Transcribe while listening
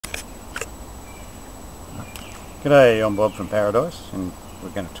G'day, I'm Bob from Paradise, and we're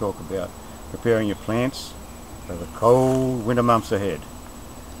going to talk about preparing your plants for the cold winter months ahead.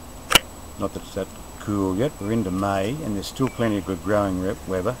 Not that it's that cool yet, we're into May and there's still plenty of good growing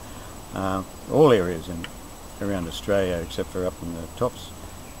weather. All areas around Australia except for up in the tops,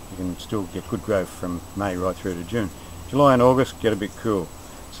 you can still get good growth from May right through to June. July and August get a bit cool,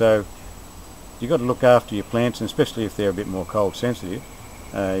 so you've got to look after your plants, and especially if they're a bit more cold sensitive.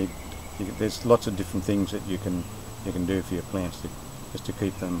 There's lots of different things that you can do for your plants just to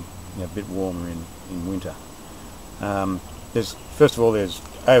keep them a bit warmer in winter. First of all, there's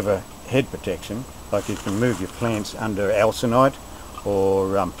overhead protection, like you can move your plants under alcinite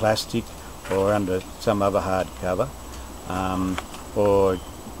or plastic or under some other hard cover, or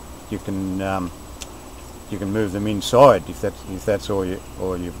you can move them inside if that's all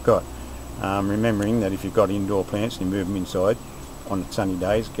you've got. Remembering that if you've got indoor plants and you move them inside on sunny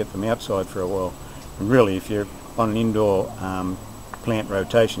days, get them outside for a while. And really, if you're on an indoor plant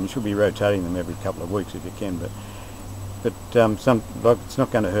rotation, you should be rotating them every couple of weeks if you can. But it's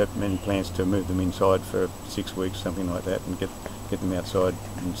not going to hurt many plants to move them inside for 6 weeks, something like that, and get them outside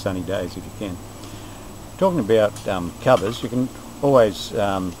on sunny days if you can. Talking about covers, you can always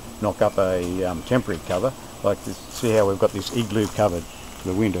knock up a temporary cover, like this. See how we've got this igloo covered for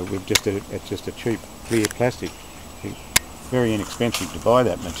the winter. It's just a cheap clear plastic. Very inexpensive to buy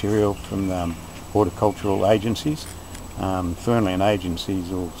that material from horticultural agencies. Fernland agencies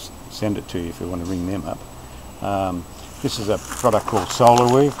will send it to you if you want to ring them up. This is a product called Solar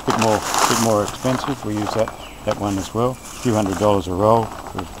Weave, a bit more expensive. We use that one as well. A few $100 a roll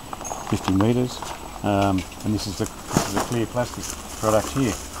for 50 metres. And this is the clear plastic product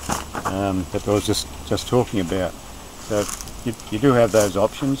here that I was just talking about. So you do have those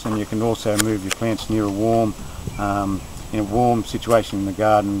options, and you can also move your plants near in a warm situation in the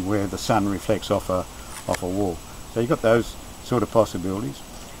garden where the sun reflects off a wall. So you've got those sort of possibilities.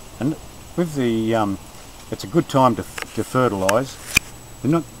 And with it's a good time to fertilise.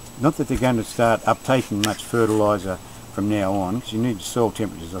 Not that they're going to start uptaking much fertiliser from now on, because you need soil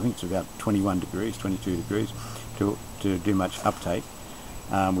temperatures, I think it's about 21 degrees, 22 degrees, to do much uptake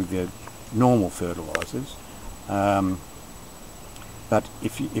with the normal fertilisers. But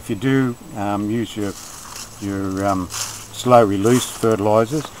if you do use your slow release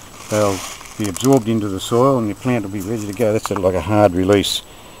fertilisers, they'll be absorbed into the soil and your plant will be ready to go. That's like a hard release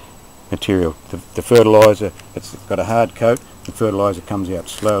material. The fertiliser, it's got a hard coat. The fertiliser comes out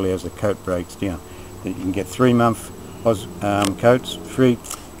slowly as the coat breaks down. You can get 3-month coats,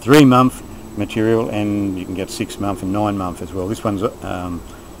 3-month material, and you can get 6-month and 9-month as well. This one's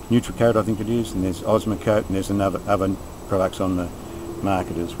Nutricoat, I think it is, and there's Osmocoat, and there's other products on the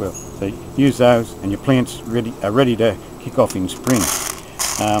market as well. So use those and your plants are ready to kick off in spring.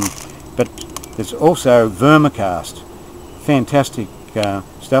 But there's also Vermicast, fantastic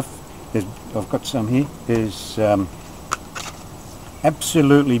stuff. I've got some here. There's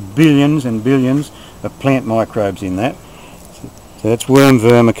absolutely billions and billions of plant microbes in that. So that's worm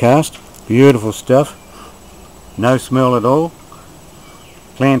Vermicast, beautiful stuff, no smell at all.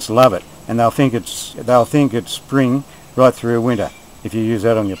 Plants love it, and they'll think it's spring right through winter if you use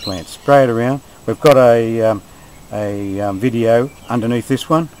that on your plants. Spray it around. We've got a video underneath this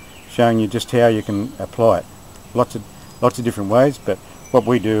one showing you just how you can apply it. Lots of different ways, but what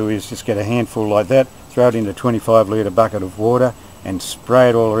we do is just get a handful like that, throw it in a 25 litre bucket of water and spray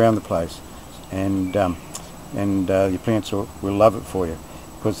it all around the place, and your plants will love it for you,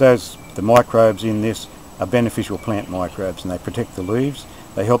 because the microbes in this are beneficial plant microbes, and they protect the leaves.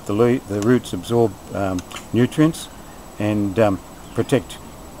 They help the roots absorb nutrients and protect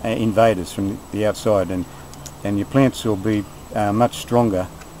invaders from the outside, and your plants will be much stronger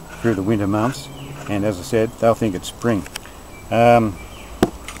through the winter months. And as I said, they'll think it's spring.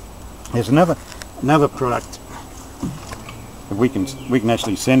 There's another product that we can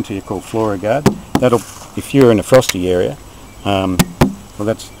actually send to you called FloraGuard. That'll, if you're in a frosty area, well,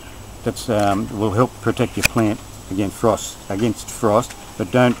 that's will help protect your plant against frost.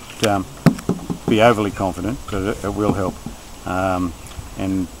 But don't be overly confident, because it will help.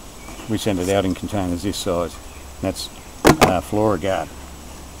 And we send it out in containers this size. That's FloraGuard.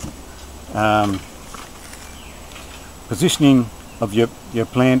 Positioning of your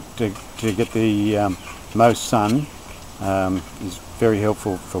plant to get the most sun is very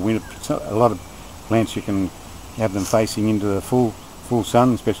helpful for winter. A lot of plants you can have them facing into the full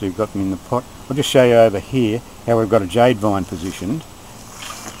sun, especially if you've got them in the pot. I'll just show you over here how we've got a jade vine positioned.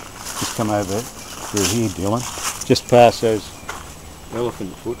 Just come over through here, Dylan. Just past those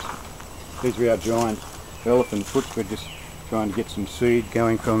elephant foots. These are our giant elephant foots. We're just trying to get some seed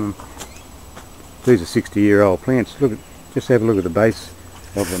going from These are 60-year-old plants. Look at, just have a look at the base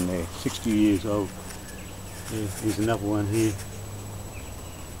of them there. 60 years old. Yeah, here's another one here.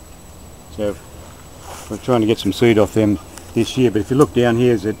 So we're trying to get some seed off them this year. But if you look down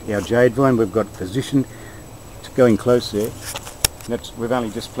here is at our jade vine, we've got positioned. It's going close there. We've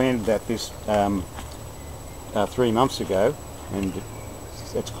only just planted that this 3 months ago, and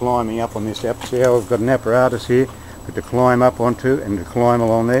it's climbing up on this. See how we've got an apparatus here to climb up onto and to climb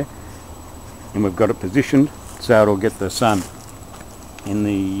along there, and we've got it positioned so it'll get the sun in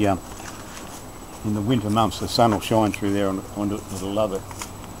the winter months. The sun will shine through there onto it. It'll love it.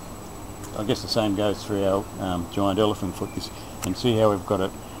 I guess the same goes through our giant elephant foot. And see how we've got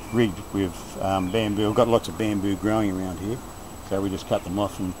it rigged with bamboo. We've got lots of bamboo growing around here, so we just cut them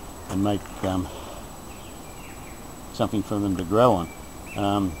off and make something for them to grow on.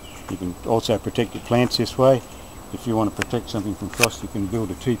 You can also protect your plants this way. If you want to protect something from frost, you can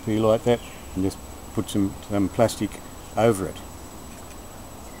build a teepee like that and just put some plastic over it.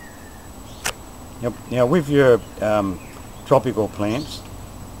 Now with your tropical plants,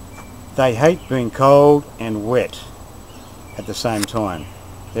 they hate being cold and wet at the same time.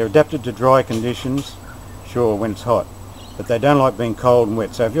 They're adapted to dry conditions, sure, when it's hot, but they don't like being cold and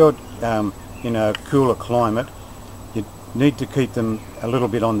wet. So if you're in a cooler climate, you need to keep them a little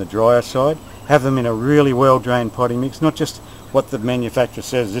bit on the drier side. Have them in a really well-drained potting mix, not just what the manufacturer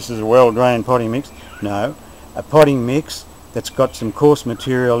says, this is a well-drained potting mix. No, a potting mix that's got some coarse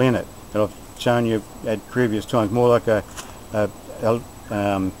material in it that I've shown you at previous times, more like some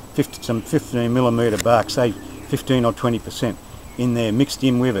 15mm bark, say 15 or 20% in there, mixed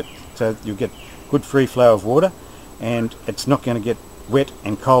in with it, so you get good free flow of water, and it's not going to get wet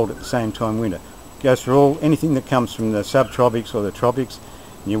and cold at the same time winter. It goes for anything that comes from the subtropics or the tropics,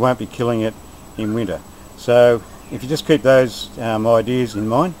 and you won't be killing it in winter. So if you just keep those ideas in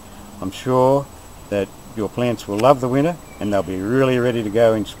mind, I'm sure that your plants will love the winter and they'll be really ready to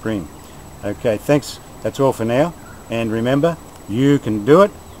go in spring. Okay, thanks. That's all for now, and remember, you can do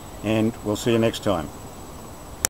it, and we'll see you next time.